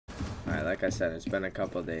Yeah, like I said, it's been a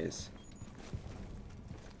couple days.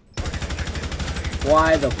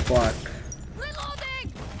 Why the fuck?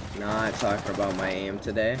 Reloading! Not talking about my aim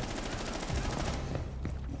today.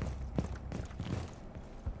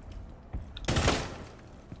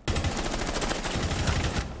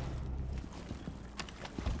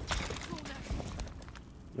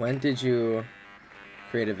 When did you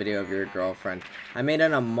create a video of your girlfriend? I made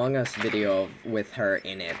an Among Us video with her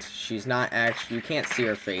in it. She's not actually, you can't see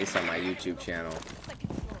her face on my YouTube channel.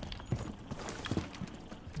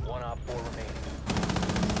 One op 4 remaining.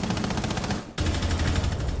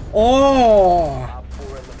 Oh! Op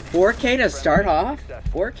 4 eliminated. 4K to start off?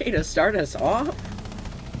 4K to start us off?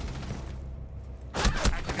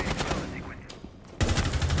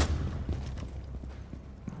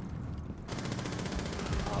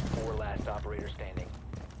 Op 4 last operator standing.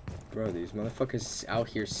 Bro, these motherfuckers out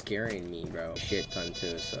here scaring me, bro. Shit ton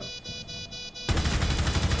too, so.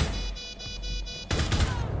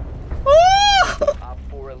 Op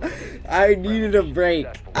 4 eliminated. I needed a break.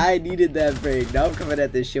 I needed that break. Now I'm coming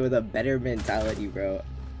at this shit with a better mentality, bro.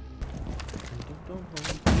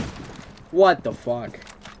 What the fuck?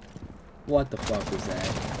 What the fuck was that?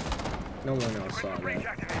 No one else saw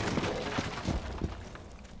that.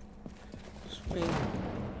 Swing.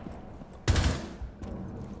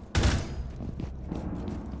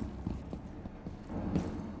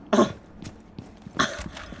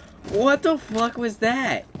 What the fuck was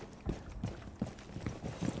that?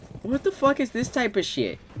 What the fuck is this type of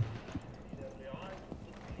shit?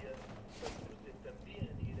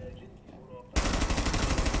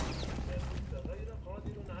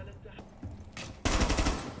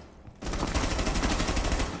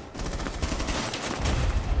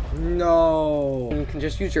 No. You can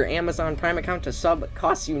just use your Amazon Prime account to sub. It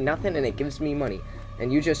costs you nothing and it gives me money.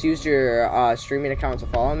 And you just used your streaming account to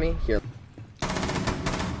follow me? Here.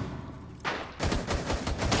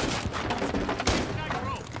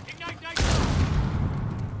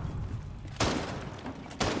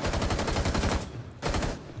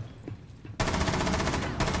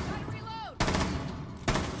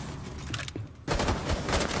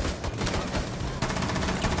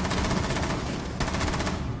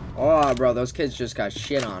 Oh, bro, those kids just got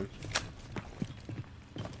shit on.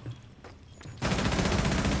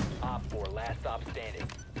 Op 4 last stop standing.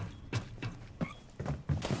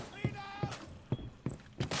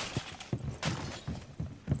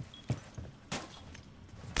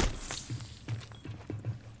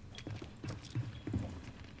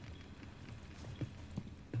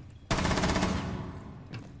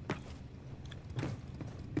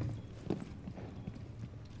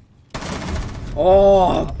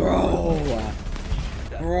 Oh, bro.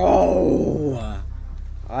 Bro.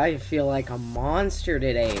 I feel like a monster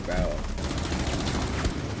today, bro.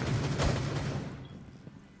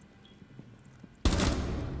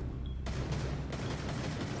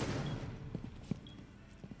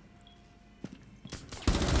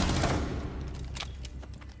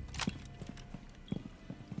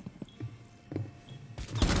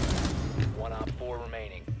 One op 4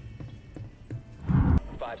 remaining.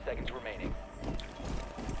 5 seconds remaining.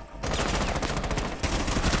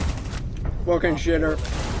 Fucking shitter.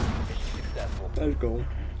 Mission successful. Let's go.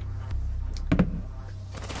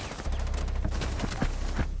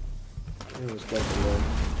 It was fucking low.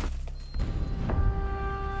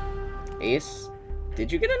 Ace?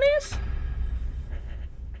 Did you get an ace?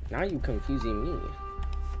 Now you confusing me.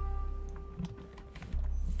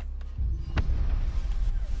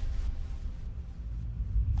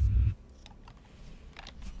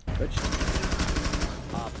 Bitch.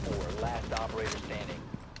 Op 4 last operator standing.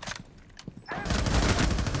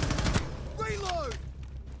 Reload!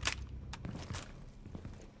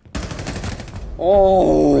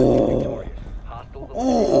 Oh. Hostiles eliminated.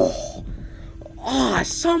 Oh. Ah,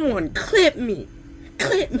 someone clip me.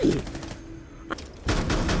 Clip me.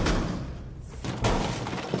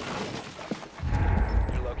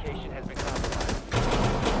 Your location has been compromised.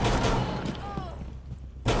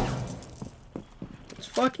 Let's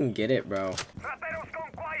fucking get it, bro.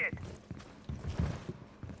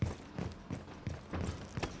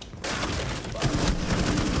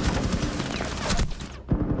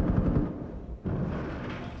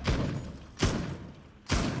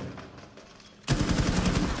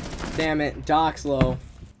 Damn it, Doc's low.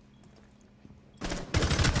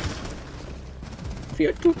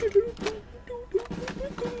 Let's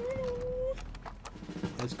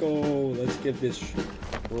go. Let's give this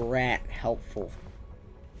rat helpful.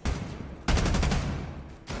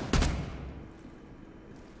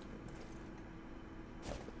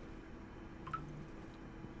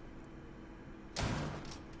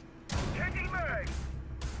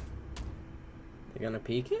 You gonna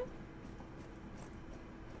peek it?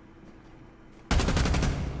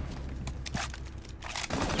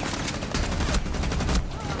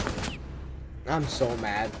 I'm so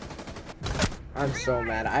mad. I'm so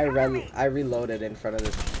mad. I reloaded in front of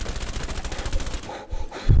this.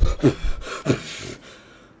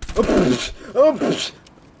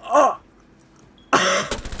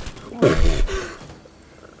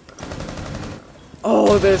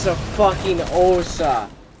 Oh, there's a fucking Osa.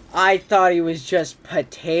 I thought he was just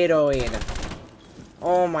potatoing.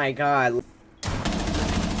 Oh my god.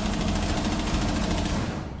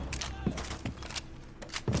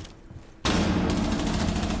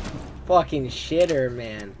 Fucking shitter,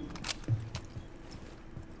 man.